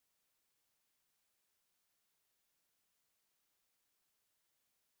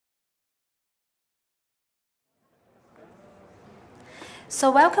So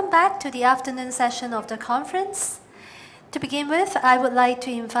welcome back to the afternoon session of the conference. To begin with, I would like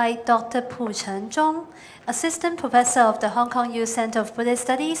to invite Dr. Pu Chen-zhong, Assistant Professor of the Hong Kong U Center of Buddhist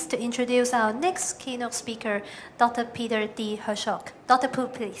Studies, to introduce our next keynote speaker, Dr. Peter D. Hershock. Dr. Pu,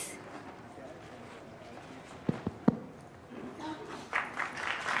 please.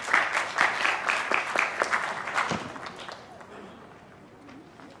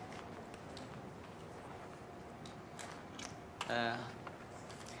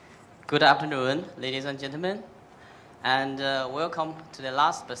 Good afternoon, ladies and gentlemen, and welcome to the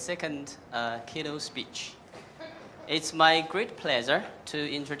last but second keynote speech. It's my great pleasure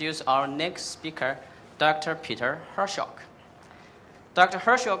to introduce our next speaker, Dr. Peter Hershock. Dr.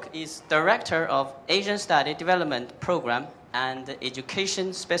 Hershock is Director of Asian Study Development Program and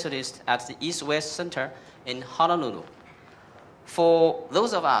Education Specialist at the East-West Center in Honolulu. For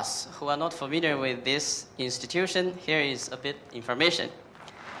those of us who are not familiar with this institution, here is a bit information.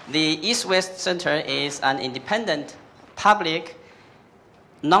 The East-West Center is an independent, public,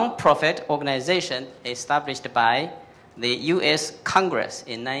 non-profit organization established by the U.S. Congress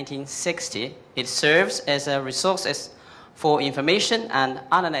in 1960. It serves as a resource for information and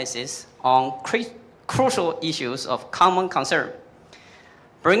analysis on crucial issues of common concern,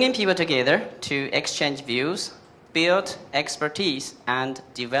 bringing people together to exchange views, build expertise, and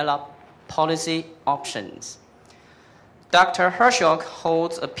develop policy options. Dr. Hershock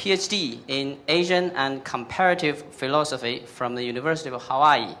holds a PhD in Asian and Comparative Philosophy from the University of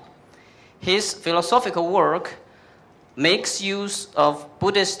Hawaii. His philosophical work makes use of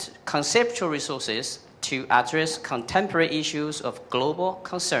Buddhist conceptual resources to address contemporary issues of global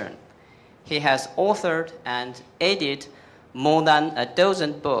concern. He has authored and edited more than a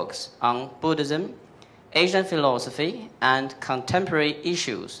dozen books on Buddhism, Asian philosophy, and contemporary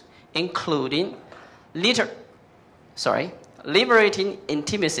issues, including Liberating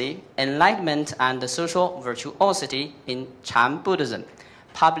Intimacy, Enlightenment and Social Virtuosity in Chan Buddhism,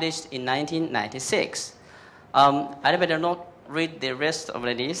 published in 1996. I better not read the rest of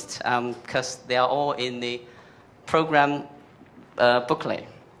the list because they are all in the program booklet.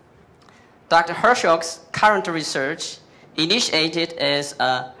 Dr. Hershock's current research, initiated as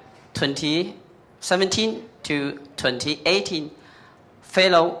a 2017 to 2018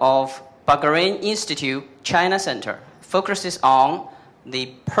 Fellow of Bulgarian Institute, China Center, focuses on the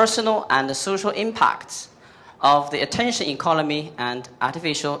personal and social impacts of the attention economy and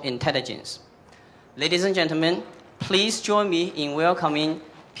artificial intelligence. Ladies and gentlemen, please join me in welcoming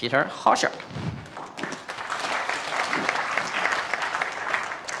Peter Hershock.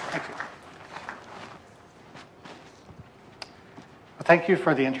 Thank you. Well, thank you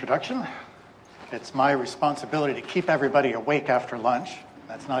for the introduction. It's my responsibility to keep everybody awake after lunch.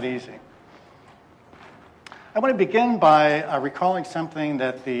 That's not easy. I want to begin by recalling something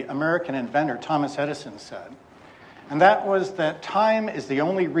that the American inventor Thomas Edison said, and that was that time is the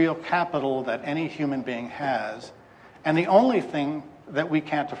only real capital that any human being has, and the only thing that we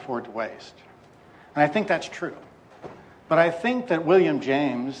can't afford to waste. And I think that's true. But I think that William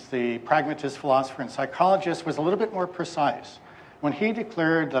James, the pragmatist philosopher and psychologist, was a little bit more precise when he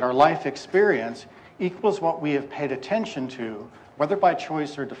declared that our life experience equals what we have paid attention to, whether by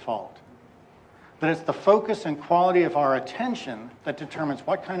choice or default. That it's the focus and quality of our attention that determines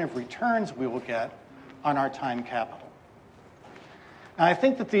what kind of returns we will get on our time capital. And I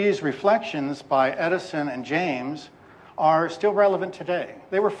think that these reflections by Edison and James are still relevant today.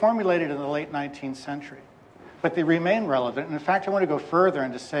 They were formulated in the late 19th century, but they remain relevant. And in fact, I want to go further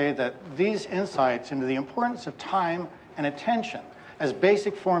and to say that these insights into the importance of time and attention as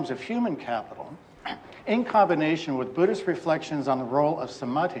basic forms of human capital, in combination with Buddhist reflections on the role of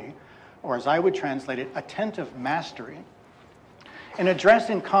samadhi, or as I would translate it, attentive mastery, in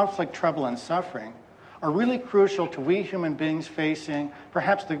addressing conflict, trouble, and suffering, are really crucial to we human beings facing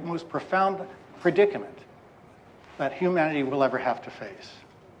perhaps the most profound predicament that humanity will ever have to face.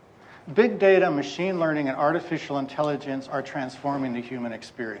 Big data, machine learning, and artificial intelligence are transforming the human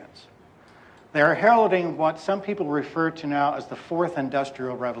experience. They are heralding what some people refer to now as the fourth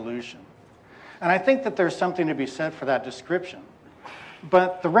industrial revolution. And I think that there's something to be said for that description.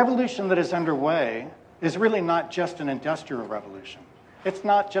 But the revolution that is underway is really not just an industrial revolution. It's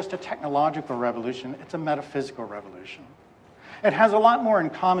not just a technological revolution, it's a metaphysical revolution. It has a lot more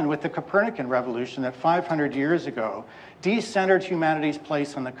in common with the Copernican revolution that 500 years ago decentered humanity's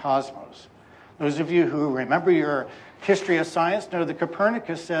place in the cosmos. Those of you who remember your history of science know that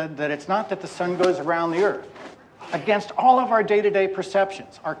Copernicus said that it's not that the sun goes around the earth. Against all of our day-to-day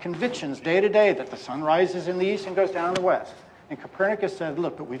perceptions, our convictions day-to-day that the sun rises in the east and goes down in the west. And Copernicus said,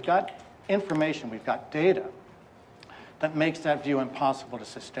 look, but we've got information, we've got data that makes that view impossible to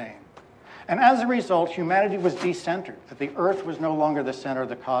sustain. And as a result, humanity was decentered, that the Earth was no longer the center of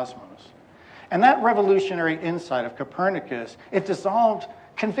the cosmos. And that revolutionary insight of Copernicus, it dissolved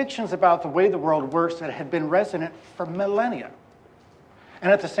convictions about the way the world works that had been resonant for millennia.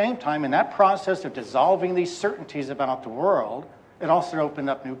 And at the same time, in that process of dissolving these certainties about the world, it also opened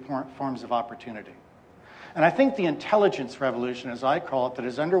up new forms of opportunity. And I think the intelligence revolution, as I call it, that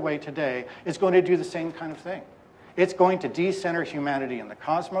is underway today, is going to do the same kind of thing. It's going to decenter humanity in the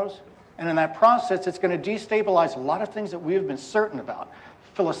cosmos, and in that process, it's going to destabilize a lot of things that we have been certain about,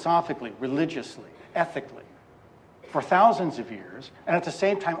 philosophically, religiously, ethically, for thousands of years, and at the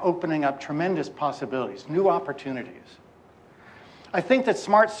same time opening up tremendous possibilities, new opportunities. I think that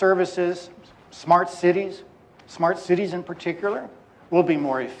smart services, smart cities in particular, will be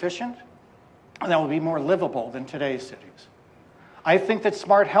more efficient, and that will be more livable than today's cities. I think that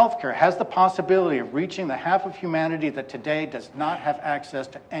smart healthcare has the possibility of reaching the half of humanity that today does not have access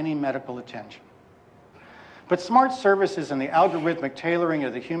to any medical attention. But smart services and the algorithmic tailoring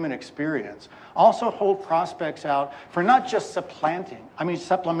of the human experience also hold prospects out for not just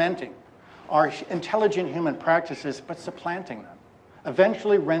supplementing our intelligent human practices, but supplanting them,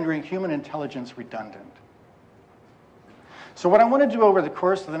 eventually rendering human intelligence redundant. So what I want to do over the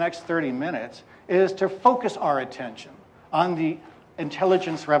course of the next 30 minutes is to focus our attention on the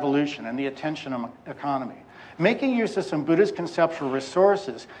intelligence revolution and the attention economy, making use of some Buddhist conceptual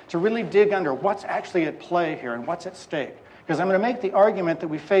resources to really dig under what's actually at play here and what's at stake. Because I'm going to make the argument that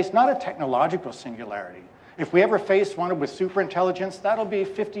we face not a technological singularity. If we ever face one with superintelligence, that'll be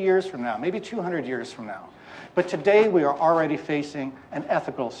 50 years from now, maybe 200 years from now. But today we are already facing an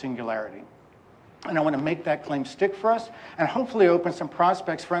ethical singularity. And I want to make that claim stick for us and hopefully open some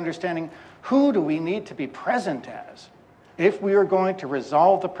prospects for understanding who do we need to be present as if we are going to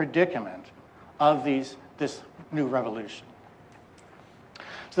resolve the predicament of this new revolution.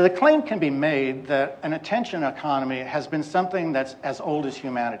 So the claim can be made that an attention economy has been something that's as old as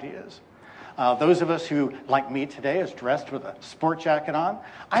humanity is. Those of us who, like me today, is dressed with a sport jacket on,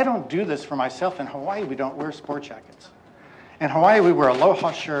 I don't do this for myself. In Hawaii, we don't wear sport jackets. In Hawaii, we wear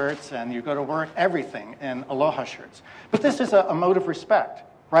aloha shirts, and you go to work, everything in aloha shirts. But this is a mode of respect,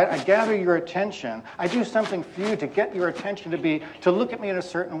 right? I gather your attention. I do something for you to get your attention to look at me in a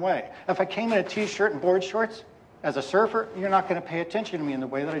certain way. If I came in a t-shirt and board shorts as a surfer, you're not going to pay attention to me in the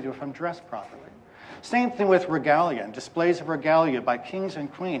way that I do if I'm dressed properly. Same thing with regalia and displays of regalia by kings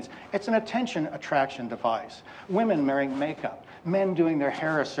and queens. It's an attention attraction device. Women wearing makeup, men doing their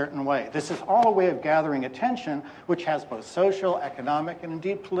hair a certain way. This is all a way of gathering attention, which has both social, economic, and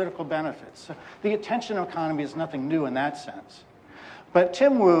indeed political benefits. So the attention economy is nothing new in that sense. But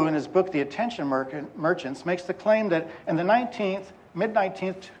Tim Wu, in his book, The Attention Merchants, makes the claim that in the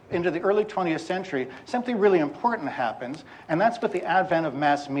mid-19th into the early 20th century, something really important happens, and that's with the advent of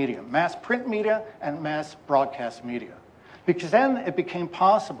mass media, mass print media and mass broadcast media. Because then it became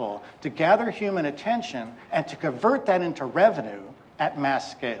possible to gather human attention and to convert that into revenue at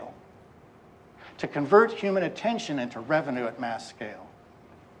mass scale. To convert human attention into revenue at mass scale.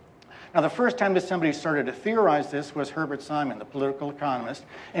 Now, the first time that somebody started to theorize this was Herbert Simon, the political economist,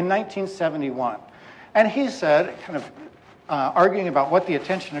 in 1971. And he said, kind of arguing about what the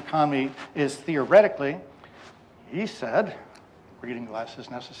attention economy is theoretically, he said, reading glasses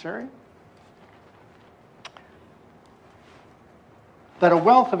necessary, that a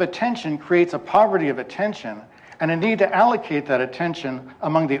wealth of attention creates a poverty of attention and a need to allocate that attention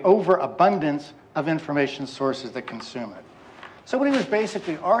among the overabundance of information sources that consume it. So what he was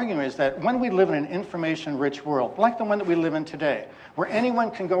basically arguing is that when we live in an information-rich world, like the one that we live in today, where anyone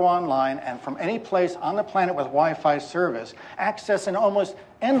can go online and from any place on the planet with Wi-Fi service, access an almost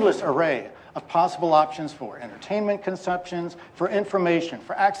endless array of possible options for entertainment consumptions, for information,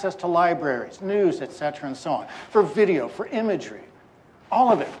 for access to libraries, news, etc., and so on, for video, for imagery. All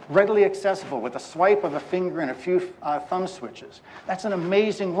of it readily accessible with a swipe of a finger and a few thumb switches. That's an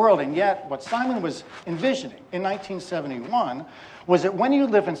amazing world, and yet what Simon was envisioning in 1971 was that when you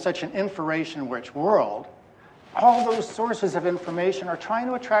live in such an information-rich world, all those sources of information are trying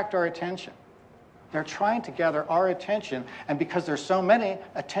to attract our attention. They're trying to gather our attention, and because there's so many,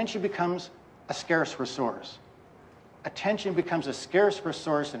 attention becomes a scarce resource. Attention becomes a scarce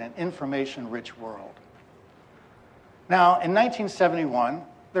resource in an information-rich world. Now, in 1971,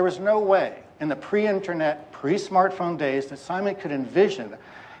 there was no way in the pre-internet, pre-smartphone days that Simon could envision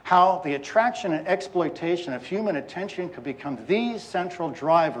how the attraction and exploitation of human attention could become the central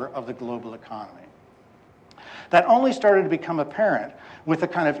driver of the global economy. That only started to become apparent with the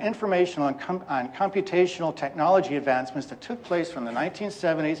kind of informational and computational technology advancements that took place from the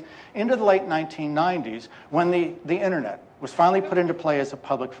 1970s into the late 1990s when the internet was finally put into play as a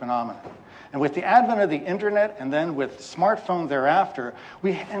public phenomenon. And with the advent of the internet and then with the smartphone thereafter,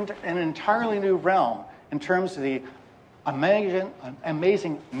 we enter an entirely new realm in terms of the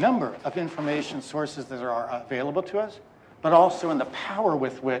amazing number of information sources that are available to us, but also in the power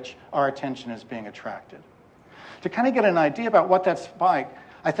with which our attention is being attracted. To kind of get an idea about what that's like,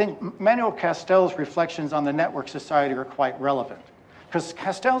 I think Manuel Castells' reflections on the network society are quite relevant. Because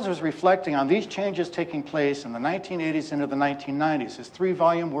Castells was reflecting on these changes taking place in the 1980s into the 1990s. His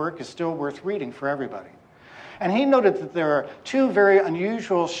 3-volume work is still worth reading for everybody. And he noted that there are 2 very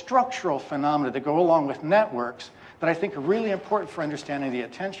unusual structural phenomena that go along with networks that I think are really important for understanding the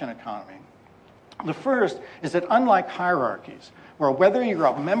attention economy. The first is that unlike hierarchies, where whether you're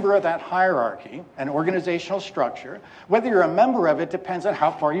a member of that hierarchy, an organizational structure, whether you're a member of it depends on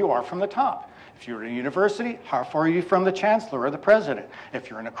how far you are from the top. If you're in a university, how far are you from the chancellor or the president?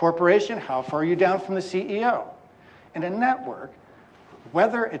 If you're in a corporation, how far are you down from the CEO? In a network,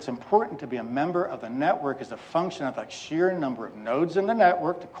 whether it's important to be a member of the network is a function of the sheer number of nodes in the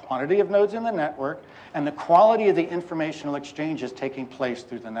network, the quantity of nodes in the network, and the quality of the informational exchanges taking place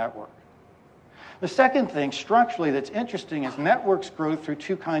through the network. The second thing, structurally, that's interesting is networks grow through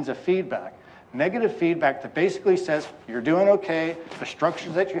 2 kinds of feedback. Negative feedback that basically says, you're doing okay, the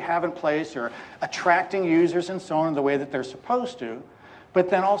structures that you have in place are attracting users and so on in the way that they're supposed to. But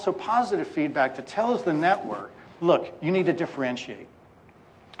then also positive feedback that tells the network, look, you need to differentiate.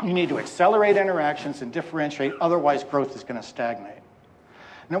 You need to accelerate interactions and differentiate, otherwise growth is going to stagnate.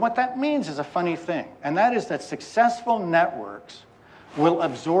 Now what that means is a funny thing, and that is that successful networks will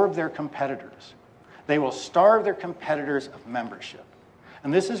absorb their competitors. They will starve their competitors of membership.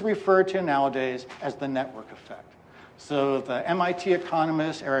 And this is referred to nowadays as the network effect. So the MIT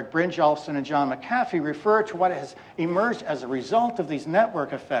economists Eric Brynjolfsson and John McAfee refer to what has emerged as a result of these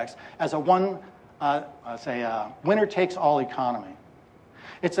network effects as a winner-takes-all economy.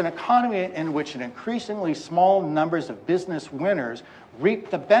 It's an economy in which an increasingly small numbers of business winners reap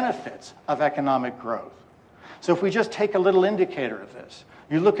the benefits of economic growth. So if we just take a little indicator of this,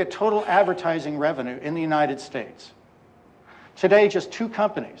 you look at total advertising revenue in the United States. Today, just 2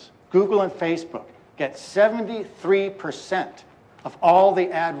 companies, Google and Facebook, get 73% of all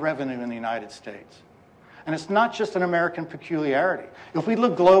the ad revenue in the United States. And it's not just an American peculiarity. If we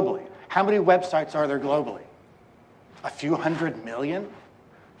look globally, how many websites are there globally? A few hundred million?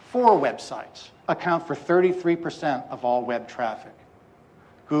 4 websites account for 33% of all web traffic.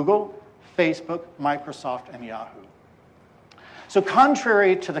 Google, Facebook, Microsoft, and Yahoo. So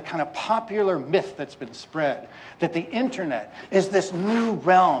contrary to the kind of popular myth that's been spread, that the internet is this new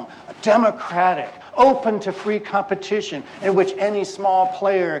realm, democratic, open to free competition, in which any small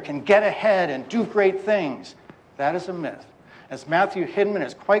player can get ahead and do great things, that is a myth. As Matthew Hindman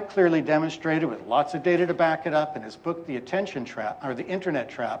has quite clearly demonstrated with lots of data to back it up in his book, The Attention Trap, or The Internet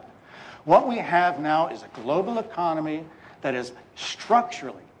Trap, what we have now is a global economy that is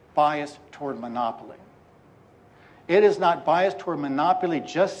structurally biased toward monopoly. It is not biased toward monopoly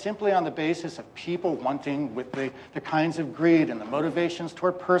just simply on the basis of people wanting with the kinds of greed and the motivations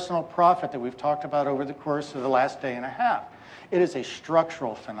toward personal profit that we've talked about over the course of the last day and a half. It is a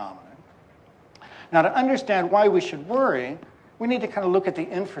structural phenomenon. Now, to understand why we should worry, we need to kind of look at the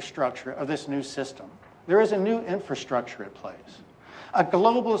infrastructure of this new system. There is a new infrastructure at place. A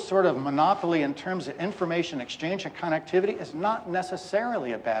global sort of monopoly in terms of information exchange and connectivity is not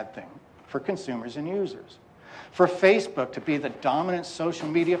necessarily a bad thing for consumers and users. For Facebook to be the dominant social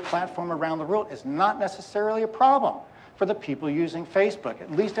media platform around the world is not necessarily a problem for the people using Facebook,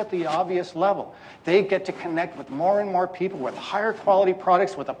 at least at the obvious level. They get to connect with more and more people with higher quality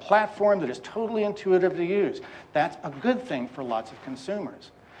products with a platform that is totally intuitive to use. That's a good thing for lots of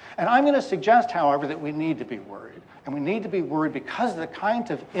consumers. And I'm going to suggest, however, that we need to be worried. And we need to be worried because of the kind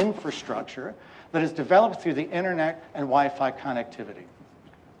of infrastructure that is developed through the internet and Wi-Fi connectivity.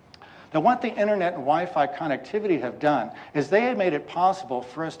 Now, what the internet and Wi-Fi connectivity have done is they have made it possible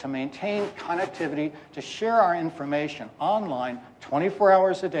for us to maintain connectivity, to share our information online 24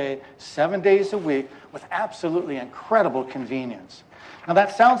 hours a day, 7 days a week, with absolutely incredible convenience. Now,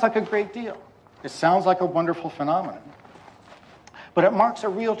 that sounds like a great deal. It sounds like a wonderful phenomenon. But it marks a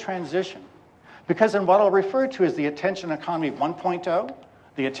real transition. Because in what I'll refer to as the attention economy 1.0,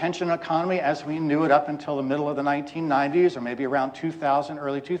 the attention economy as we knew it up until the middle of the 1990s, or maybe around 2000,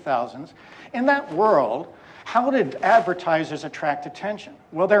 early 2000s, in that world, how did advertisers attract attention?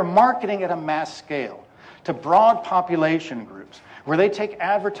 Well, they're marketing at a mass scale to broad population groups, where they take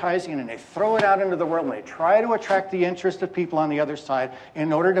advertising and they throw it out into the world and they try to attract the interest of people on the other side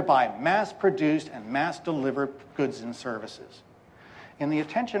in order to buy mass-produced and mass-delivered goods and services. In the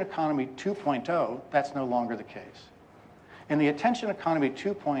attention economy 2.0, that's no longer the case. In the attention economy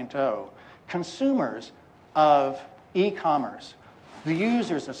 2.0, consumers of e-commerce, the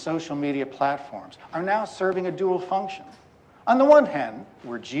users of social media platforms, are now serving a dual function. On the one hand,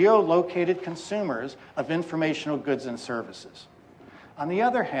 we're geolocated consumers of informational goods and services. On the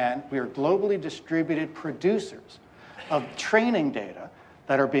other hand, we are globally distributed producers of training data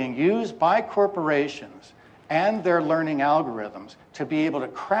that are being used by corporations and their learning algorithms to be able to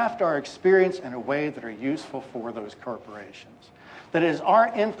craft our experience in a way that are useful for those corporations. That is, our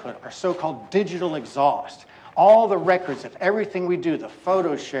input, our so-called digital exhaust, all the records of everything we do, the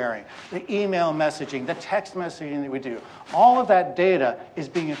photo sharing, the email messaging, the text messaging that we do, all of that data is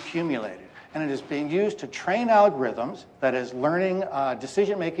being accumulated. And it is being used to train algorithms, that is, learning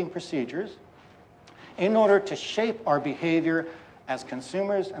decision-making procedures, in order to shape our behavior as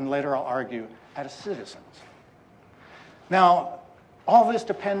consumers, and later I'll argue, as citizens. Now, all this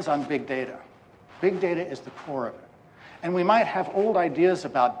depends on big data. Big data is the core of it. And we might have old ideas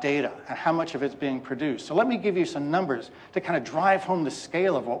about data and how much of it's being produced. So let me give you some numbers to kind of drive home the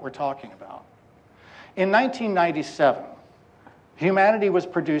scale of what we're talking about. In 1997, humanity was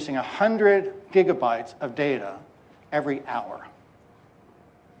producing 100 gigabytes of data every hour.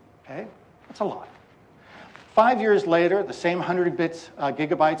 Okay? That's a lot. 5 years later, the same 100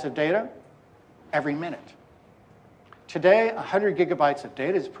 gigabytes of data every minute. Today, 100 gigabytes of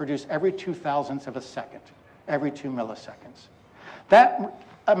data is produced every 2,000ths of a second, every 2 milliseconds. That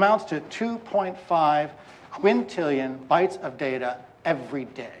amounts to 2.5 quintillion bytes of data every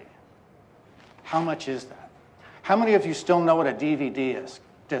day. How much is that? How many of you still know what a DVD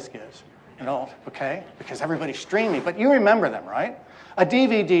disc is? You know, okay? Because everybody's streaming, but you remember them, right? A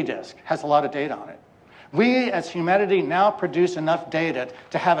DVD disc has a lot of data on it. We, as humanity, now produce enough data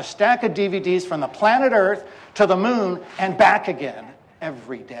to have a stack of DVDs from the planet Earth to the moon and back again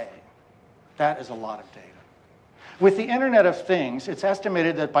every day. That is a lot of data. With the Internet of Things, it's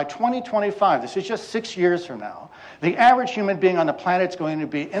estimated that by 2025, this is just 6 years from now, the average human being on the planet is going to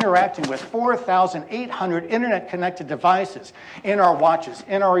be interacting with 4,800 Internet-connected devices in our watches,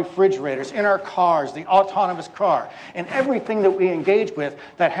 in our refrigerators, in our cars, the autonomous car, and everything that we engage with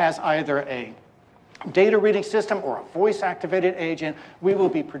that has either a data reading system or a voice-activated agent. We will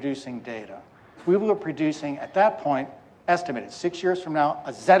be producing data. We will be producing, at that point, estimated 6 years from now,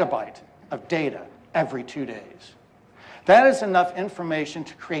 a zettabyte of data every 2 days. That is enough information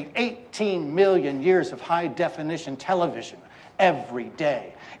to create 18 million years of high-definition television every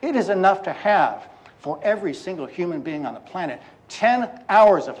day. It is enough to have, for every single human being on the planet, 10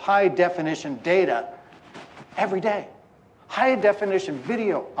 hours of high-definition data every day. High-definition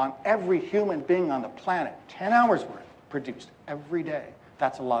video on every human being on the planet, 10 hours worth produced every day.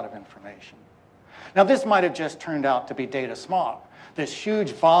 That's a lot of information. Now, this might have just turned out to be data smog. This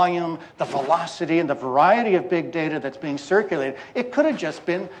huge volume, the velocity, and the variety of big data that's being circulated, it could have just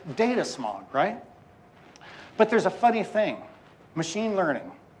been data smog, right? But there's a funny thing, machine learning.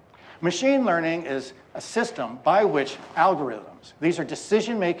 Machine learning is a system by which algorithms, these are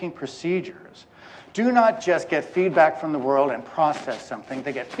decision-making procedures, do not just get feedback from the world and process something.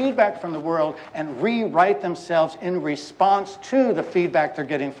 They get feedback from the world and rewrite themselves in response to the feedback they're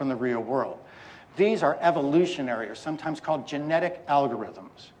getting from the real world. These are evolutionary, or sometimes called genetic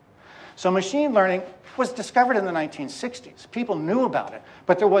algorithms. So machine learning was discovered in the 1960s. People knew about it,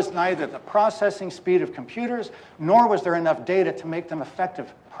 but there was neither the processing speed of computers, nor was there enough data to make them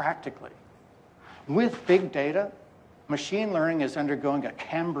effective practically. With big data, machine learning is undergoing a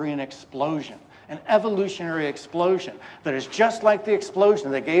Cambrian explosion, an evolutionary explosion that is just like the explosion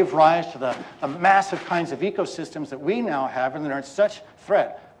that gave rise to the massive kinds of ecosystems that we now have and that are in such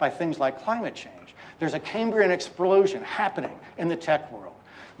threat by things like climate change. There's a Cambrian explosion happening in the tech world.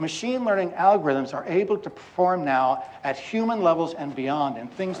 Machine learning algorithms are able to perform now at human levels and beyond in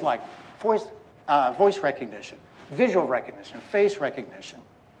things like voice recognition, visual recognition, face recognition.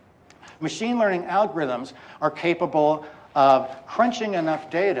 Machine learning algorithms are capable of crunching enough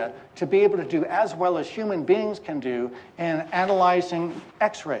data to be able to do as well as human beings can do in analyzing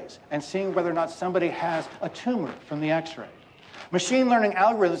X-rays and seeing whether or not somebody has a tumor from the X-ray. Machine learning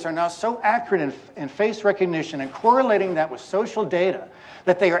algorithms are now so accurate in face recognition and correlating that with social data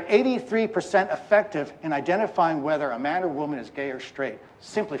that they are 83% effective in identifying whether a man or woman is gay or straight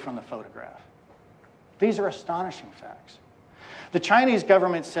simply from the photograph. These are astonishing facts. The Chinese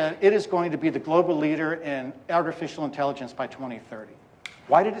government said it is going to be the global leader in artificial intelligence by 2030.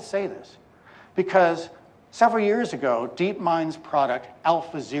 Why did it say this? Because Several years ago, DeepMind's product,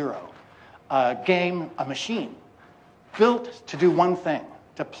 AlphaZero, a machine built to do one thing,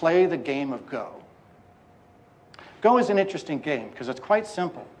 to play the game of Go. Go is an interesting game because it's quite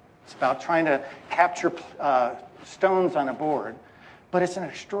simple. It's about trying to capture stones on a board, but it's an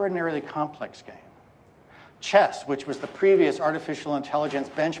extraordinarily complex game. Chess, which was the previous artificial intelligence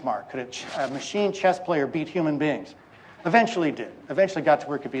benchmark, could a machine chess player beat human beings? Eventually did. Eventually got to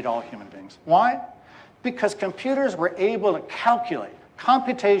where it could beat all human beings. Why? Because computers were able to calculate,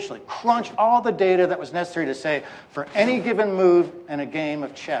 computationally, crunch all the data that was necessary to say, for any given move in a game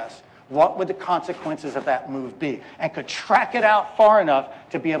of chess, what would the consequences of that move be? And could track it out far enough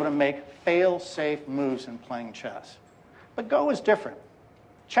to be able to make fail-safe moves in playing chess. But Go is different.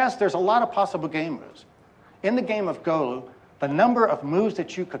 Chess, there's a lot of possible game moves. In the game of Go, the number of moves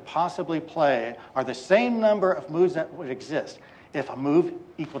that you could possibly play are the same number of moves that would exist if a move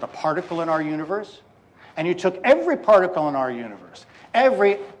equaled a particle in our universe, and you took every particle in our universe,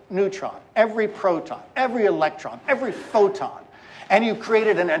 every neutron, every proton, every electron, every photon, and you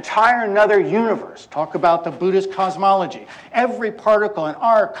created an entire another universe. Talk about the Buddhist cosmology. Every particle in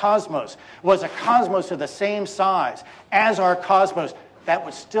our cosmos was a cosmos of the same size as our cosmos. That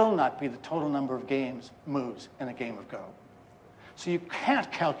would still not be the total number of moves in a game of Go. So you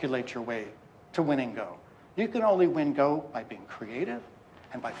can't calculate your way to winning Go. You can only win Go by being creative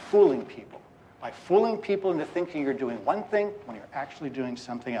and by fooling people. By fooling people into thinking you're doing one thing when you're actually doing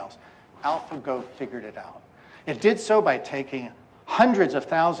something else. AlphaGo figured it out. It did so by taking hundreds of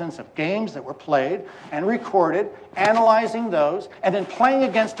thousands of games that were played and recorded, analyzing those, and then playing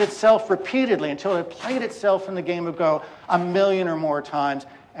against itself repeatedly until it played itself in the game of Go 1 million or more times.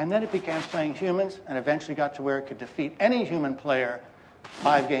 And then it began playing humans and eventually got to where it could defeat any human player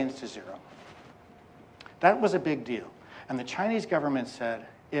 5 games to 0. That was a big deal. And the Chinese government said,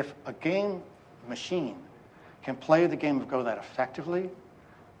 if a game machine can play the game of Go that effectively,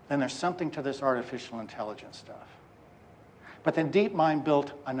 then there's something to this artificial intelligence stuff. But then DeepMind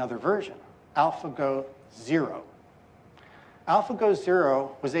built another version, AlphaGo Zero. AlphaGo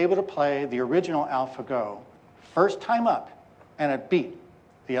Zero was able to play the original AlphaGo first time up, and it beat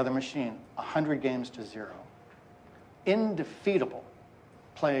the other machine 100 games to 0. Indefeatable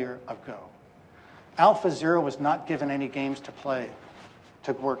player of Go. AlphaZero was not given any games to play,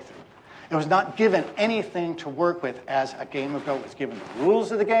 to work through. It was not given anything to work with as a game of Go. It was given the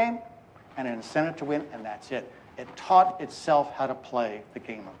rules of the game and an incentive to win, and that's it. It taught itself how to play the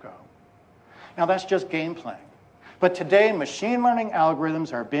game of Go. Now, that's just game playing. But today, machine learning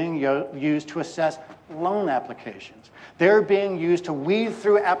algorithms are being used to assess loan applications. They're being used to weed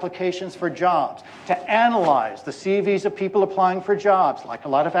through applications for jobs, to analyze the CVs of people applying for jobs, like a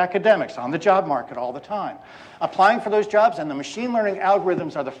lot of academics on the job market all the time. Applying for those jobs, and the machine learning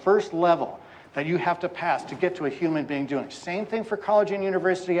algorithms are the first level that you have to pass to get to a human being doing. Same thing for college and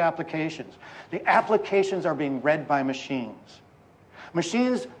university applications. The applications are being read by machines.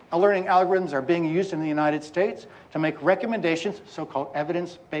 Machines learning algorithms are being used in the United States to make recommendations, so-called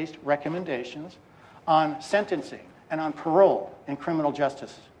evidence-based recommendations, on sentencing and on parole in criminal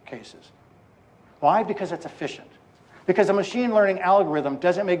justice cases. Why? Because it's efficient. Because a machine learning algorithm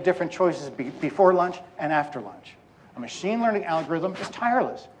doesn't make different choices before lunch and after lunch. A machine learning algorithm is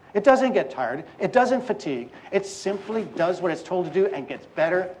tireless. It doesn't get tired. It doesn't fatigue. It simply does what it's told to do and gets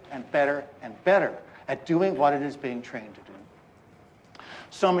better and better and better at doing what it is being trained to do.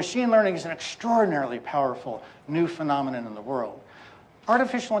 So machine learning is an extraordinarily powerful new phenomenon in the world.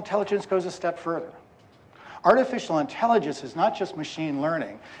 Artificial intelligence goes a step further. Artificial intelligence is not just machine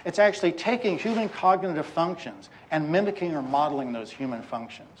learning. It's actually taking human cognitive functions and mimicking or modeling those human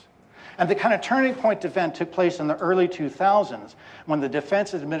functions. And the kind of turning point event took place in the early 2000s when the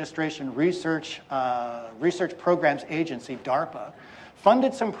Defense Administration Research Programs Agency, DARPA,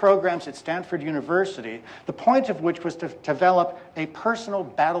 funded some programs at Stanford University, the point of which was to develop a personal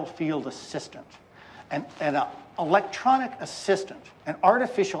battlefield assistant, an electronic assistant, an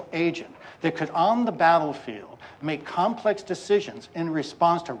artificial agent that could, on the battlefield, make complex decisions in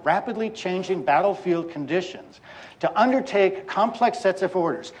response to rapidly changing battlefield conditions, to undertake complex sets of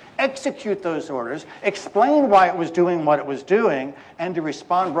orders, execute those orders, explain why it was doing what it was doing, and to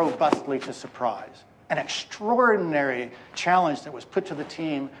respond robustly to surprise. An extraordinary challenge that was put to the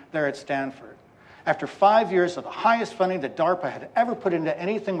team there at Stanford. After 5 years of the highest funding that DARPA had ever put into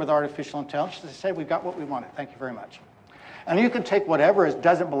anything with artificial intelligence, they said, we got what we wanted. Thank you very much. And you can take whatever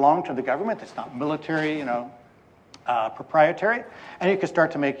doesn't belong to the government, that's not military, proprietary, and you can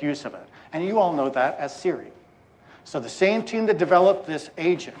start to make use of it. And you all know that as Siri. So the same team that developed this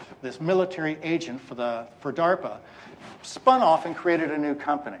agent, this military agent for DARPA, spun off and created a new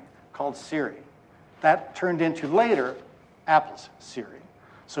company called Siri. That turned into later Apple's Siri.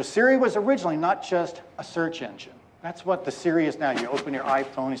 So Siri was originally not just a search engine. That's what the Siri is now. You open your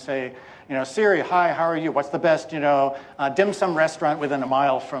iPhone, you say, Siri, hi, how are you? What's the best, dim sum restaurant within a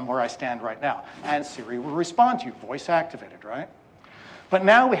mile from where I stand right now? And Siri will respond to you, voice activated, right? But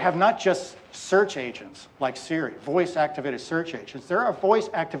now we have not just search agents like Siri, voice activated search agents. There are voice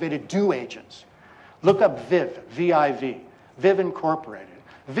activated do agents. Look up Viv, V-I-V, Viv Incorporated.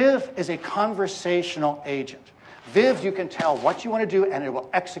 Viv is a conversational agent. Viv, you can tell what you want to do and it will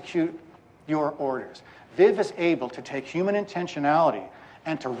execute your orders. Viv is able to take human intentionality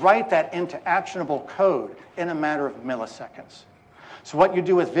and to write that into actionable code in a matter of milliseconds. So what you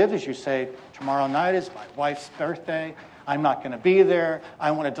do with Viv is you say, tomorrow night is my wife's birthday. I'm not going to be there.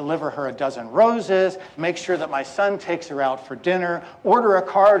 I want to deliver her a dozen roses, make sure that my son takes her out for dinner, order a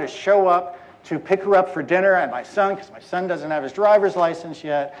car to show up to pick her up for dinner and my son, because my son doesn't have his driver's license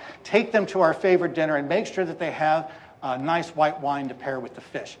yet, take them to our favorite dinner and make sure that they have a nice white wine to pair with the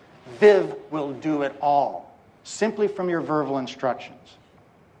fish. Viv will do it all, simply from your verbal instructions.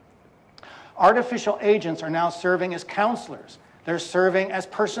 Artificial agents are now serving as counselors. They're serving as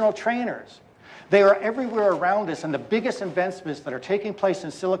personal trainers. They are everywhere around us, and the biggest advancements that are taking place in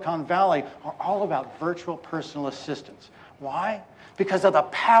Silicon Valley are all about virtual personal assistants. Why? Because of the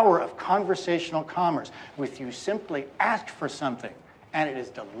power of conversational commerce. With you simply ask for something, and it is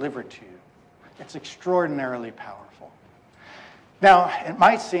delivered to you. It's extraordinarily powerful. Now, it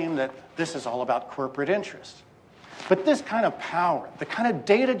might seem that this is all about corporate interests. But this kind of power, the kind of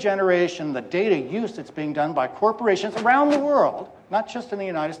data generation, the data use that's being done by corporations around the world, not just in the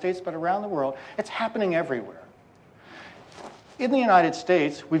United States, but around the world, it's happening everywhere. In the United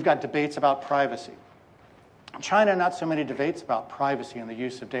States, we've got debates about privacy. In China, not so many debates about privacy and the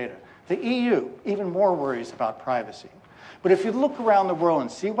use of data. The EU, even more worries about privacy. But if you look around the world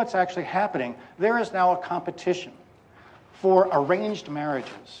and see what's actually happening, there is now a competition for arranged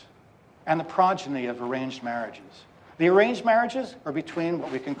marriages and the progeny of arranged marriages. The arranged marriages are between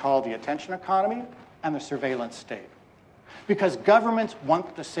what we can call the attention economy and the surveillance state. Because governments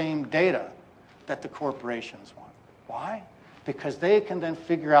want the same data that the corporations want. Why? Because they can then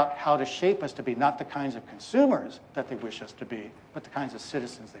figure out how to shape us to be not the kinds of consumers that they wish us to be, but the kinds of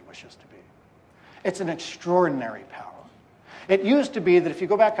citizens they wish us to be. It's an extraordinary power. It used to be that if you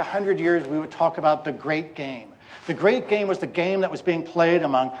go back 100 years, we would talk about the Great Game. The Great Game was the game that was being played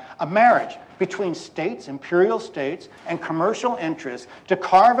among a marriage between states, imperial states, and commercial interests to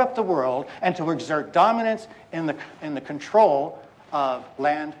carve up the world and to exert dominance in the control of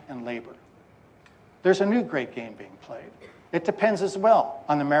land and labor. There's a new Great Game being played. It depends as well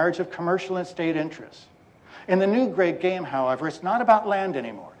on the marriage of commercial and state interests. In the new Great Game, however, it's not about land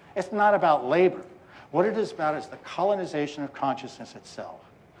anymore. It's not about labor. What it is about is the colonization of consciousness itself.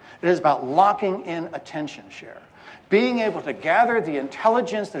 It is about locking in attention share, being able to gather the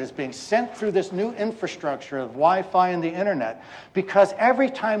intelligence that is being sent through this new infrastructure of Wi-Fi and the internet, because every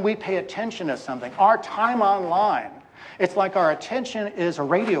time we pay attention to something, our time online, it's like our attention is a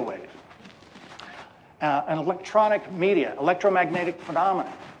radio wave, an electronic media, electromagnetic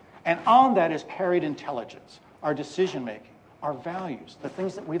phenomenon. And on that is carried intelligence, our decision-making, our values, the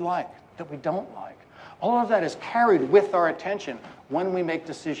things that we like, that we don't like. All of that is carried with our attention when we make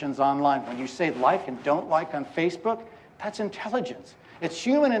decisions online. When you say like and don't like on Facebook, that's intelligence. It's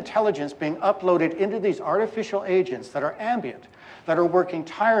human intelligence being uploaded into these artificial agents that are ambient, that are working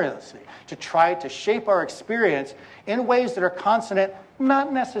tirelessly to try to shape our experience in ways that are consonant,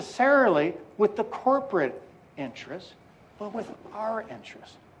 not necessarily with the corporate interests, but with our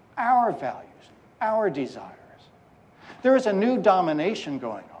interests, our values, our desires. There is a new domination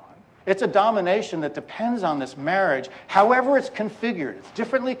going on. It's a domination that depends on this marriage, however it's configured. It's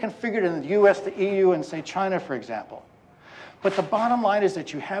differently configured in the US, the EU, and say China, for example. But the bottom line is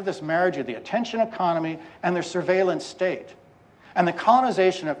that you have this marriage of the attention economy and the surveillance state. And the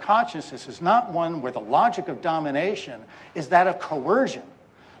colonization of consciousness is not one where the logic of domination is that of coercion.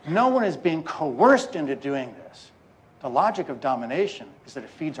 No one is being coerced into doing this. The logic of domination is that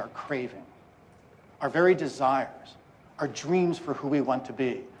it feeds our craving, our very desires, our dreams for who we want to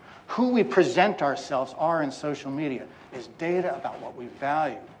be. Who we present ourselves are in social media is data about what we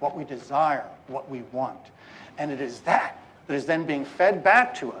value, what we desire, what we want. And it is that is then being fed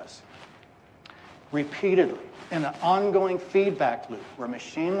back to us repeatedly in an ongoing feedback loop where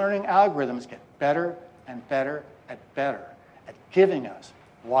machine learning algorithms get better and better and better at giving us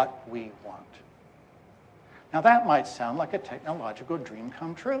what we want. Now that might sound like a technological dream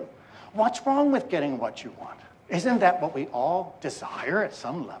come true. What's wrong with getting what you want? Isn't that what we all desire at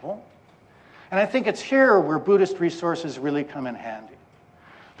some level? And I think it's here where Buddhist resources really come in handy.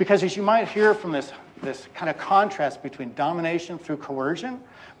 Because as you might hear from this this kind of contrast between domination through coercion,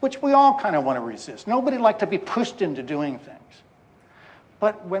 which we all kind of want to resist. Nobody likes to be pushed into doing things.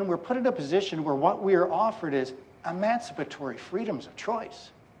 But when we're put in a position where what we are offered is emancipatory freedoms of choice,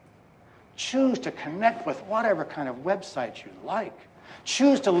 choose to connect with whatever kind of website you like,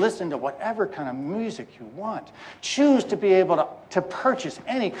 choose to listen to whatever kind of music you want, choose to be able to purchase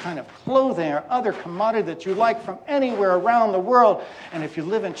any kind of clothing or other commodity that you like from anywhere around the world, and if you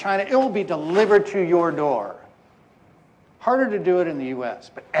live in China, it will be delivered to your door. Harder to do it in the US,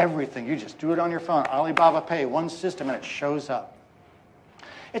 but everything, you just do it on your phone. Alibaba Pay, one system, and it shows up.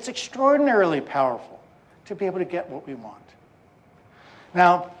 It's extraordinarily powerful to be able to get what we want.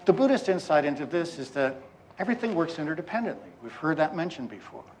 Now, the Buddhist insight into this is that everything works interdependently. We've heard that mentioned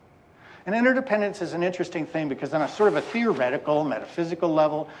before. And interdependence is an interesting thing because on a sort of a theoretical, metaphysical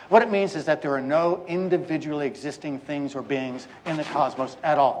level, what it means is that there are no individually existing things or beings in the cosmos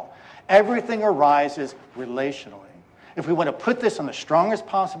at all. Everything arises relationally. If we want to put this in the strongest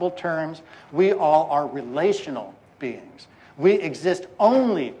possible terms, we all are relational beings. We exist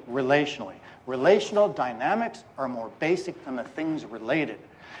only relationally. Relational dynamics are more basic than the things related.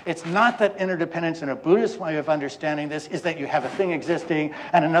 It's not that interdependence in a Buddhist way of understanding this is that you have a thing existing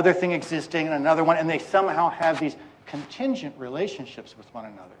and another thing existing and another one, and they somehow have these contingent relationships with one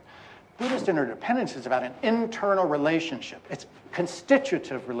another. Buddhist interdependence is about an internal relationship. It's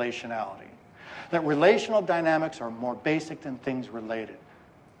constitutive relationality. That relational dynamics are more basic than things related.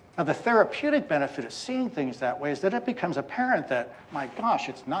 Now, the therapeutic benefit of seeing things that way is that it becomes apparent that, my gosh,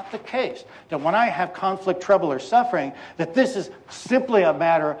 it's not the case that when I have conflict, trouble, or suffering, that this is simply a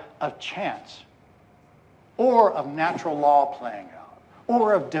matter of chance or of natural law playing out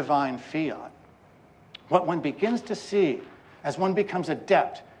or of divine fiat. What one begins to see as one becomes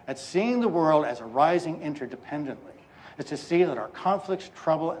adept at seeing the world as arising interdependently is to see that our conflicts,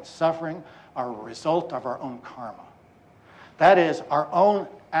 trouble, and suffering are a result of our own karma. That is, our own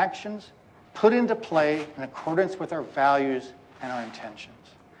actions put into play in accordance with our values and our intentions.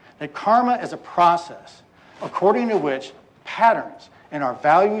 That karma is a process according to which patterns in our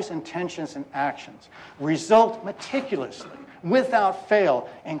values, intentions, and actions result meticulously, without fail,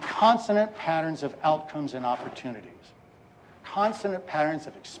 in consonant patterns of outcomes and opportunities. Consonant patterns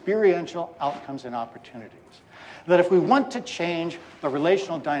of experiential outcomes and opportunities. That if we want to change the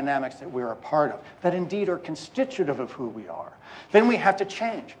relational dynamics that we're a part of, that indeed are constitutive of who we are, then we have to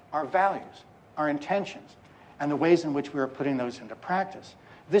change our values, our intentions, and the ways in which we are putting those into practice.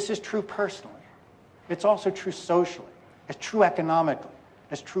 This is true personally. It's also true socially. It's true economically.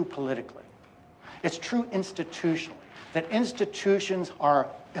 It's true politically. It's true institutionally, that institutions are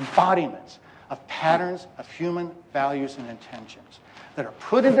embodiments of patterns of human values and intentions that are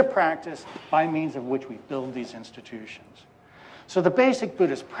put into practice by means of which we build these institutions. So the basic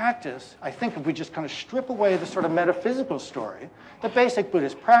Buddhist practice, I think if we just kind of strip away the sort of metaphysical story, the basic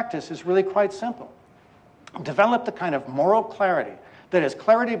Buddhist practice is really quite simple. Develop the kind of moral clarity that is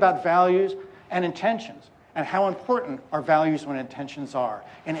clarity about values and intentions and how important our values and intentions are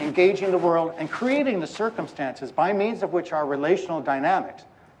in engaging the world and creating the circumstances by means of which our relational dynamics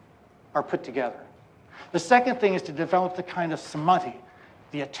are put together. The second thing is to develop the kind of samadhi,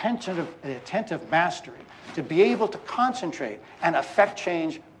 the attentive mastery, to be able to concentrate and affect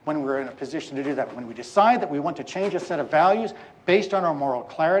change when we're in a position to do that. When we decide that we want to change a set of values based on our moral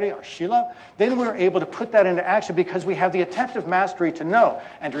clarity, our shila, then we're able to put that into action because we have the attentive mastery to know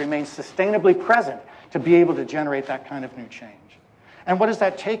and to remain sustainably present to be able to generate that kind of new change. And what does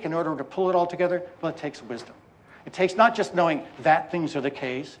that take in order to pull it all together? Well, it takes wisdom. It takes not just knowing that things are the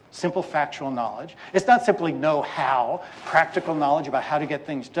case, simple factual knowledge. It's not simply know-how, practical knowledge about how to get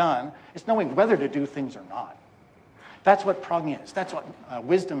things done. It's knowing whether to do things or not. That's what prajna is. That's what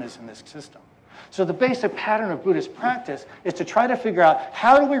wisdom is in this system. So the basic pattern of Buddhist practice is to try to figure out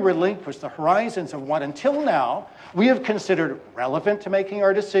how do we relinquish the horizons of what until now we have considered relevant to making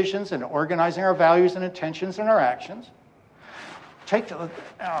our decisions and organizing our values and intentions and our actions. Take the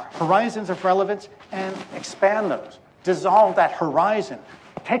horizons of relevance and expand those. Dissolve that horizon.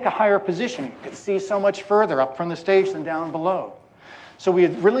 Take a higher position. You can see so much further up from the stage than down below. So we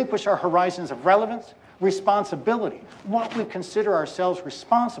relinquish our horizons of relevance, responsibility, what we consider ourselves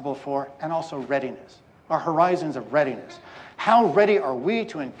responsible for, and also readiness, our horizons of readiness. How ready are we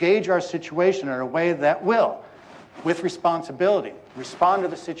to engage our situation in a way that will, with responsibility, respond to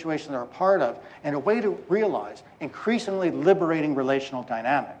the situation they're a part of in a way to realize increasingly liberating relational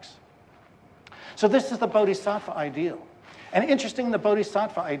dynamics. So this is the Bodhisattva ideal. And interesting, the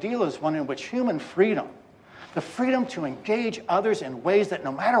Bodhisattva ideal is one in which human freedom, The freedom to engage others in ways that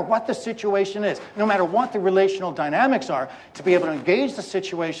no matter what the situation is, no matter what the relational dynamics are, to be able to engage the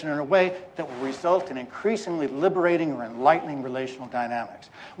situation in a way that will result in increasingly liberating or enlightening relational dynamics.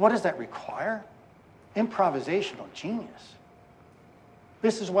 What does that require? Improvisational genius.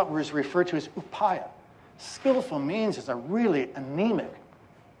 This is what was referred to as upaya. Skillful means is a really anemic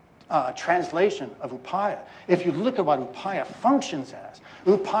translation of upaya. If you look at what upaya functions as,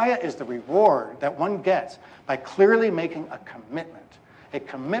 upaya is the reward that one gets by clearly making a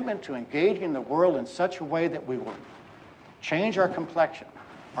commitment to engaging in the world in such a way that we will change our complexion,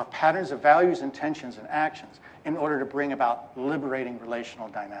 our patterns of values, intentions, and actions in order to bring about liberating relational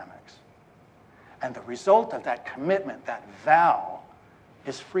dynamics. And the result of that commitment, that vow,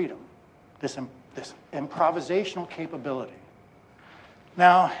 is freedom, this improvisational capability.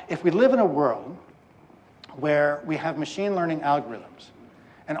 Now, if we live in a world where we have machine learning algorithms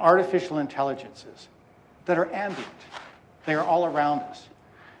and artificial intelligences that are ambient, they are all around us.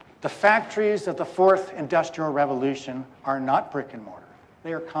 The factories of the fourth industrial revolution are not brick and mortar.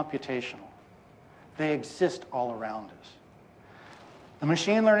 They are computational. They exist all around us. The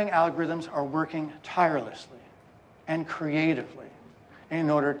machine learning algorithms are working tirelessly and creatively in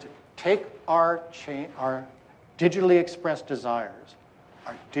order to take our digitally expressed desires,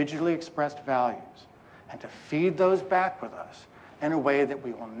 our digitally expressed values, and to feed those back with us in a way that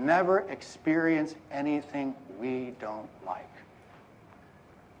we will never experience anything we don't like.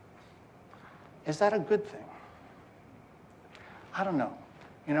 Is that a good thing? I don't know.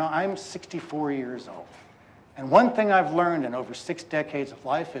 You know, I'm 64 years old. And one thing I've learned in over 6 decades of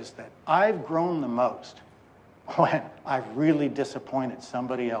life is that I've grown the most when I've really disappointed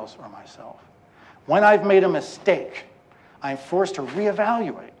somebody else or myself. When I've made a mistake, I'm forced to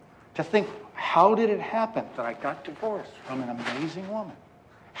reevaluate, to think, how did it happen that I got divorced from an amazing woman?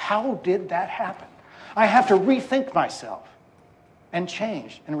 How did that happen? I have to rethink myself and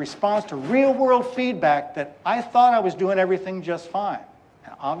change in response to real-world feedback that I thought I was doing everything just fine.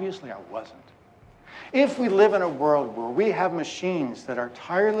 And obviously I wasn't. If we live in a world where we have machines that are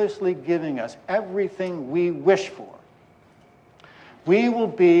tirelessly giving us everything we wish for, we will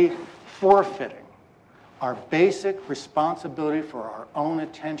be forfeiting our basic responsibility for our own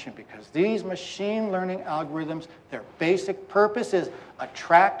attention, because these machine learning algorithms, their basic purpose is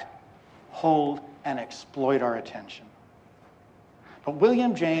attract, hold, and exploit our attention. But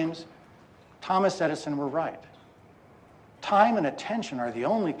William James, Thomas Edison were right. Time and attention are the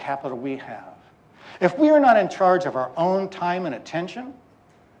only capital we have. If we are not in charge of our own time and attention,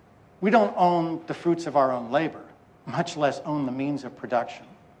 we don't own the fruits of our own labor, much less own the means of production.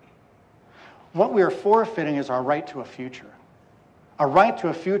 What we are forfeiting is our right to a future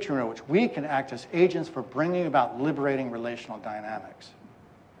in which we can act as agents for bringing about liberating relational dynamics.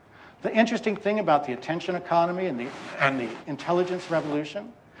 The interesting thing about the attention economy and the intelligence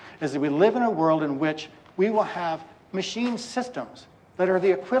revolution is that we live in a world in which we will have machine systems that are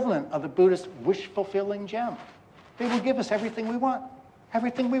the equivalent of the Buddhist wish-fulfilling gem. They will give us everything we want,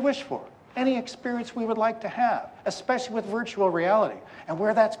 everything we wish for, any experience we would like to have, especially with virtual reality. And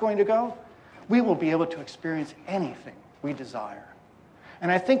where that's going to go, we will be able to experience anything we desire.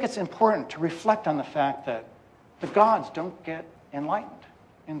 And I think it's important to reflect on the fact that the gods don't get enlightened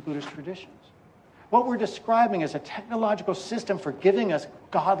in Buddhist traditions. What we're describing is a technological system for giving us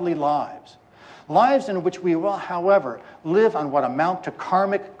godly lives. Lives in which we will, however, live on what amount to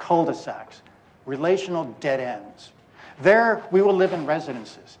karmic cul-de-sacs, relational dead ends. There, we will live in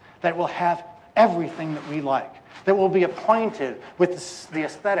residences that will have everything that we like, that will be appointed with the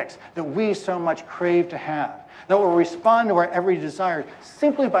aesthetics that we so much crave to have, that will respond to our every desire.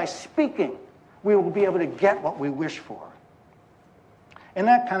 Simply by speaking, we will be able to get what we wish for. In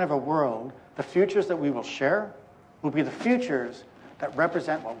that kind of a world, the futures that we will share will be the futures that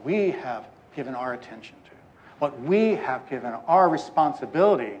represent what we have given our attention to, what we have given our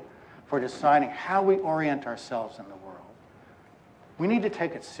responsibility for deciding how we orient ourselves in the world. We need to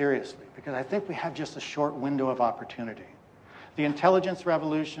take it seriously, because I think we have just a short window of opportunity. The intelligence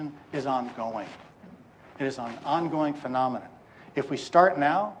revolution is ongoing. It is an ongoing phenomenon. If we start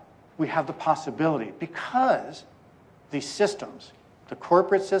now, we have the possibility, because these systems, the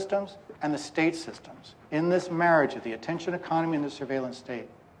corporate systems and the state systems, in this marriage of the attention economy and the surveillance state,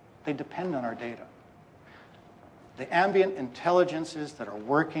 they depend on our data. The ambient intelligences that are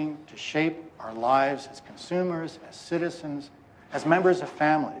working to shape our lives as consumers, as citizens, as members of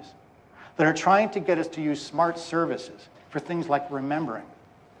families, that are trying to get us to use smart services for things like remembering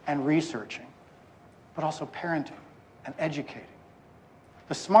and researching, but also parenting and educating.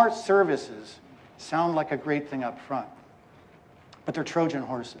 The smart services sound like a great thing up front, but they're Trojan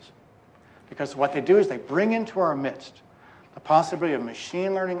horses. Because what they do is they bring into our midst the possibility of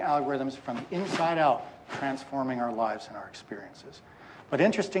machine learning algorithms from the inside out transforming our lives and our experiences. But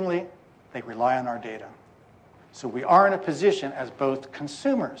interestingly, they rely on our data. So we are in a position as both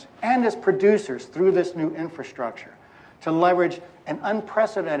consumers and as producers through this new infrastructure to leverage an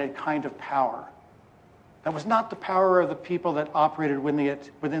unprecedented kind of power. That was not the power of the people that operated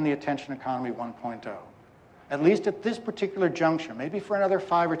within the attention economy 1.0. At least at this particular juncture, maybe for another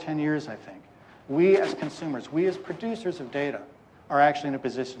 5 or 10 years, I think, we as consumers, we as producers of data, are actually in a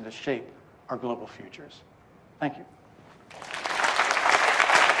position to shape our global futures. Thank you.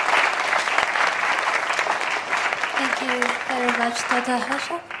 Thank you very much, Dr.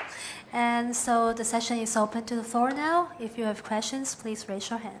 Hershock. And so the session is open to the floor now. If you have questions, please raise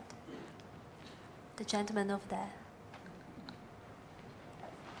your hand. The gentleman over there.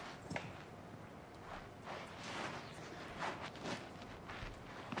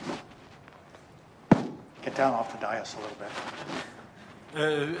 Get down off the dais a little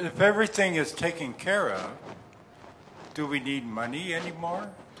bit. If everything is taken care of, do we need money anymore?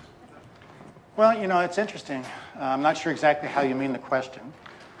 Well, you know, it's interesting. I'm not sure exactly how you mean the question,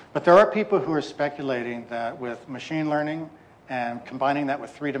 but there are people who are speculating that with machine learning and combining that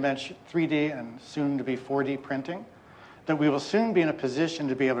with 3D and soon to be 4D printing, that we will soon be in a position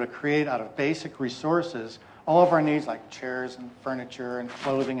to be able to create out of basic resources all of our needs like chairs and furniture and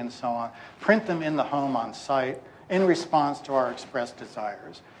clothing and so on, print them in the home on site in response to our expressed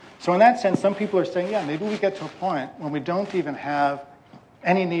desires. So in that sense, some people are saying, yeah, maybe we get to a point when we don't even have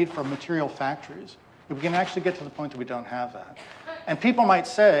any need for material factories. We can actually get to the point that we don't have that. And people might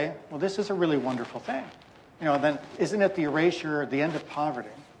say, well, this is a really wonderful thing. You know, then isn't it the erasure, the end of poverty?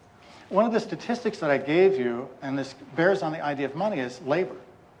 One of the statistics that I gave you, and this bears on the idea of money, is labor.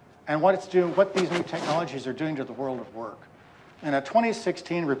 And what it's doing, what these new technologies are doing to the world of work. In a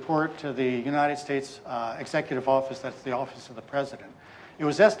 2016 report to the United States Executive Office, that's the Office of the President, it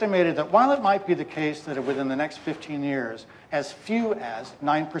was estimated that while it might be the case that within the next 15 years, as few as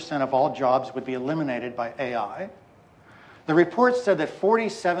 9% of all jobs would be eliminated by AI, the report said that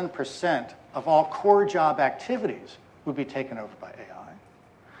 47% of all core job activities would be taken over by AI.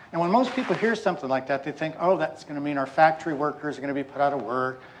 And when most people hear something like that, they think, oh, that's going to mean our factory workers are going to be put out of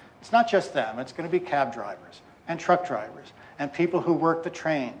work. It's not just them. It's going to be cab drivers and truck drivers and people who work the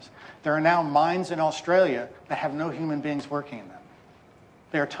trains. There are now mines in Australia that have no human beings working in them.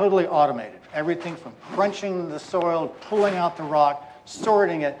 They are totally automated. Everything from crunching the soil, pulling out the rock,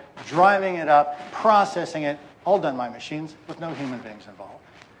 sorting it, driving it up, processing it, all done by machines with no human beings involved.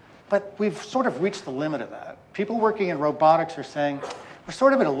 But we've sort of reached the limit of that. People working in robotics are saying, we're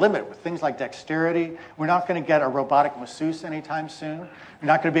sort of at a limit with things like dexterity. We're not going to get a robotic masseuse anytime soon. We're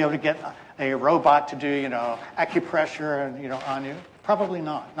not going to be able to get a robot to do, you know, acupressure and, you know, on you. Probably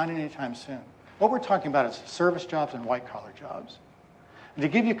not anytime soon. What we're talking about is service jobs and white-collar jobs. And to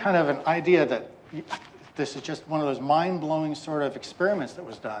give you kind of an idea that this is just one of those mind-blowing sort of experiments that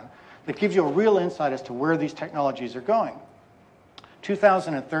was done that gives you a real insight as to where these technologies are going.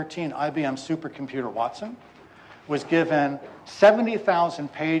 2013, IBM supercomputer Watson was given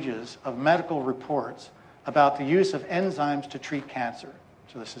 70,000 pages of medical reports about the use of enzymes to treat cancer.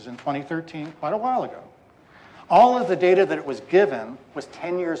 So this is in 2013, quite a while ago. All of the data that it was given was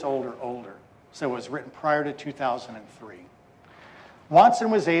 10 years old or older, so it was written prior to 2003.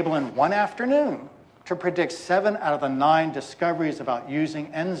 Watson was able in one afternoon to predict 7 out of the 9 discoveries about using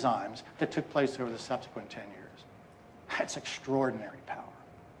enzymes that took place over the subsequent 10 years. That's extraordinary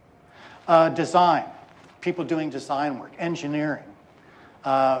power. Design, people doing design work, engineering.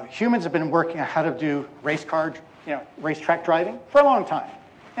 Humans have been working on how to do racetrack driving for a long time,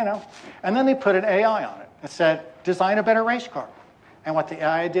 you know. And then they put an AI on it and said, design a better race car. And what the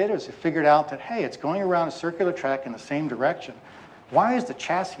AI did was it figured out that, hey, it's going around a circular track in the same direction. Why is the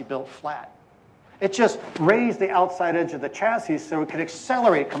chassis built flat? It just raised the outside edge of the chassis so it could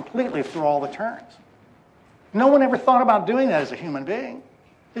accelerate completely through all the turns. No one ever thought about doing that as a human being.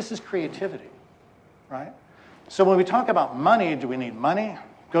 This is creativity, right? So when we talk about money, do we need money?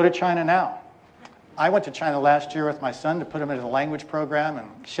 Go to China now. I went to China last year with my son to put him into the language program in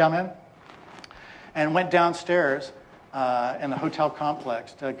Xiamen, and went downstairs in the hotel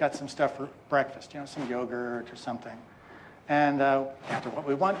complex to get some stuff for breakfast, you know, some yogurt or something. And after what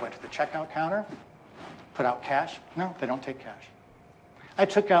we went to the checkout counter, put out cash. No, they don't take cash. I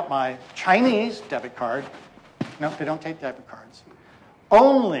took out my Chinese debit card. No, they don't take debit cards.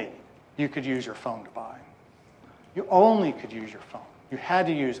 Only you could use your phone to buy. You only could use your phone. You had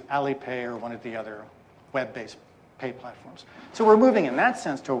to use Alipay or one of the other web-based pay platforms. So we're moving in that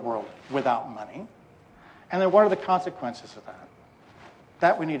sense to a world without money. And then what are the consequences of that?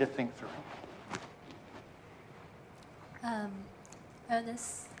 That we need to think through.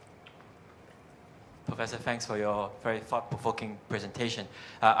 Ernest. Professor, thanks for your very thought-provoking presentation.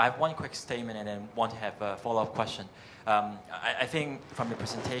 I have one quick statement and then want to have a follow-up question. I think from the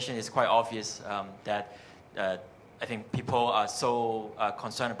presentation it's quite obvious that I think people are so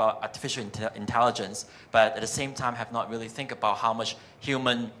concerned about artificial intelligence, but at the same time have not really think about how much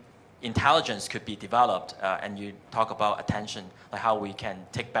human intelligence could be developed. And you talk about attention, like how we can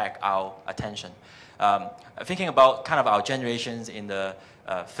take back our attention. Thinking about kind of our generations in the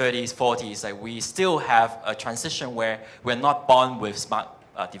 30s, 40s, like we still have a transition where we're not born with smart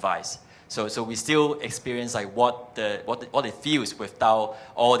device. So we still experience like what it feels without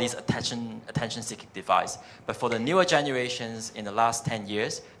all these attention-seeking device. But for the newer generations in the last 10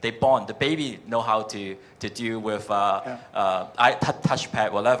 years, the baby know how to deal with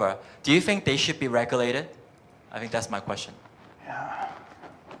touchpad, whatever. Do you think they should be regulated? I think that's my question. Yeah.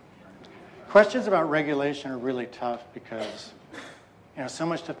 Questions about regulation are really tough because so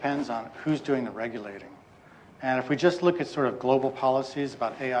much depends on who's doing the regulating. And if we just look at sort of global policies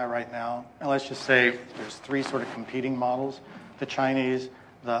about AI right now, and let's just say there's three sort of competing models, the Chinese,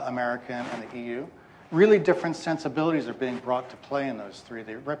 the American, and the EU. Really different sensibilities are being brought to play in those three.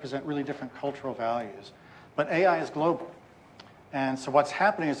 They represent really different cultural values. But AI is global. And so what's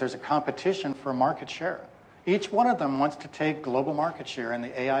happening is there's a competition for market share. Each one of them wants to take global market share in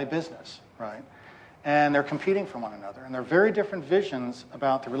the AI business, right? And they're competing for one another. And they're very different visions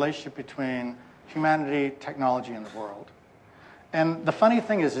about the relationship between humanity, technology, and the world. And the funny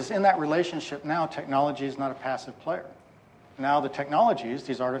thing is in that relationship now, technology is not a passive player. Now the technologies,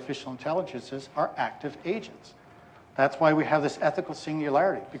 these artificial intelligences, are active agents. That's why we have this ethical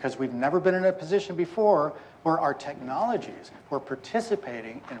singularity, because we've never been in a position before where our technologies were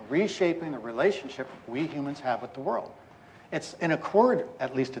participating in reshaping the relationship we humans have with the world. It's in accord,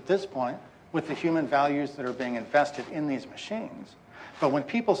 at least at this point, with the human values that are being invested in these machines. But when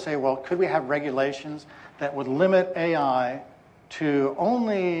people say, well, could we have regulations that would limit AI to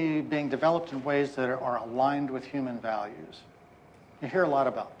only being developed in ways that are aligned with human values? You hear a lot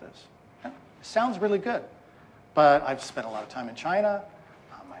about this. It sounds really good, but I've spent a lot of time in China.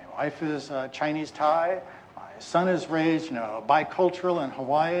 My wife is Chinese Thai. My son is raised, bicultural in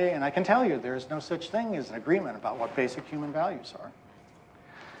Hawaii, and I can tell you there's no such thing as an agreement about what basic human values are.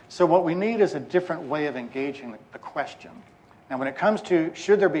 So what we need is a different way of engaging the question. Now, when it comes to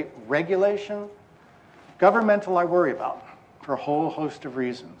should there be regulation, governmental I worry about for a whole host of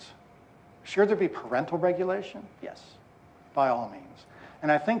reasons. Should there be parental regulation? Yes, by all means. And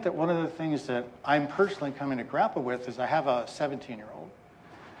I think that one of the things that I'm personally coming to grapple with is I have a 17-year-old,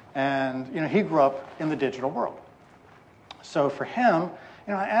 and he grew up in the digital world. So for him,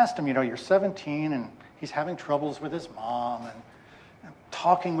 I asked him, you're 17 and he's having troubles with his mom, and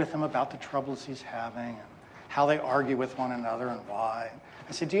talking with him about the troubles he's having and how they argue with one another and why.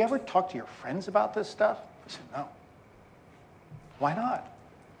 I said, do you ever talk to your friends about this stuff? He said, no. Why not?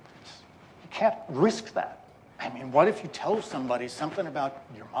 You can't risk that. I mean, what if you tell somebody something about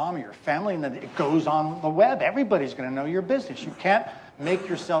your mom or your family and then it goes on the web? Everybody's going to know your business. You can't make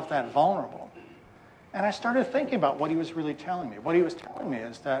yourself that vulnerable. And I started thinking about what he was really telling me. What he was telling me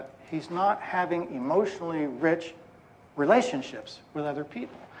is that he's not having emotionally rich relationships with other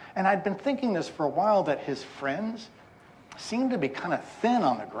people. And I'd been thinking this for a while, that his friends seemed to be kind of thin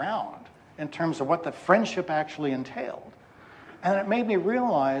on the ground in terms of what the friendship actually entailed. And it made me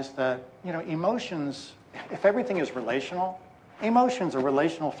realize that, emotions, if everything is relational, emotions are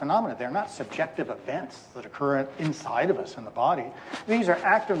relational phenomena. They're not subjective events that occur inside of us in the body. These are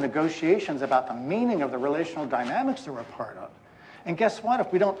active negotiations about the meaning of the relational dynamics that we're a part of. And guess what?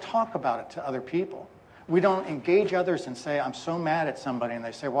 If we don't talk about it to other people, we don't engage others and say, I'm so mad at somebody, and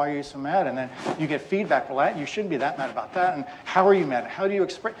they say, why are you so mad? And then you get feedback, well, you shouldn't be that mad about that, and how are you mad? How do you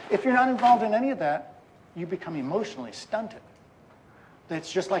express? If you're not involved in any of that, you become emotionally stunted.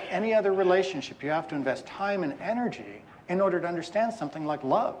 It's just like any other relationship. You have to invest time and energy in order to understand something like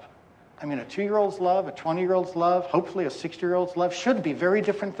love. I mean, a 2-year-old's love, a 20-year-old's love, hopefully a 60-year-old's love should be very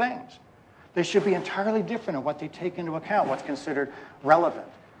different things. They should be entirely different in what they take into account, what's considered relevant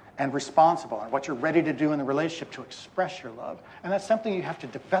and responsible, and what you're ready to do in the relationship to express your love. And that's something you have to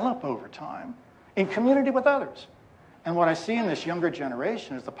develop over time in community with others. And what I see in this younger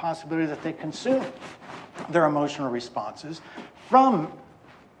generation is the possibility that they consume their emotional responses from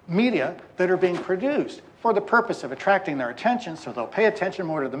media that are being produced for the purpose of attracting their attention, so they'll pay attention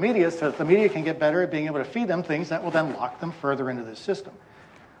more to the media so that the media can get better at being able to feed them things that will then lock them further into this system.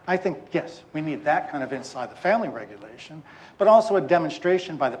 I think, yes, we need that kind of inside the family regulation, but also a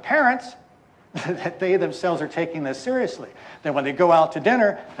demonstration by the parents that they themselves are taking this seriously. That when they go out to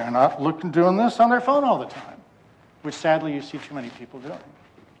dinner, they're not doing this on their phone all the time. which sadly you see too many people doing.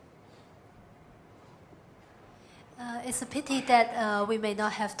 It's a pity that we may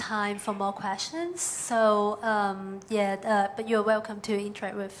not have time for more questions. So but you're welcome to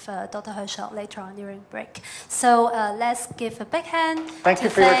interact with Dr. Hershock later on during break. So let's give a big hand Thank you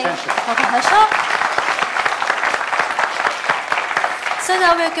for your attention. Dr. Hershock. So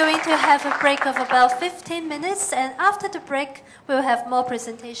now we're going to have a break of about 15 minutes, and after the break, we'll have more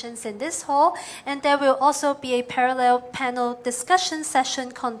presentations in this hall, and there will also be a parallel panel discussion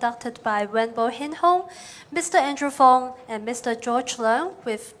session conducted by Wenbo Hin Hong, Mr. Andrew Fong, and Mr. George Leung,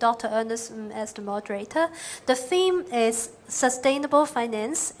 with Dr. Ernest as the moderator. The theme is Sustainable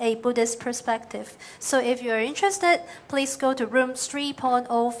Finance, a Buddhist Perspective. So if you're interested, please go to room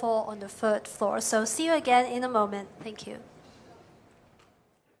 3.04 on the 3rd floor. So see you again in a moment. Thank you.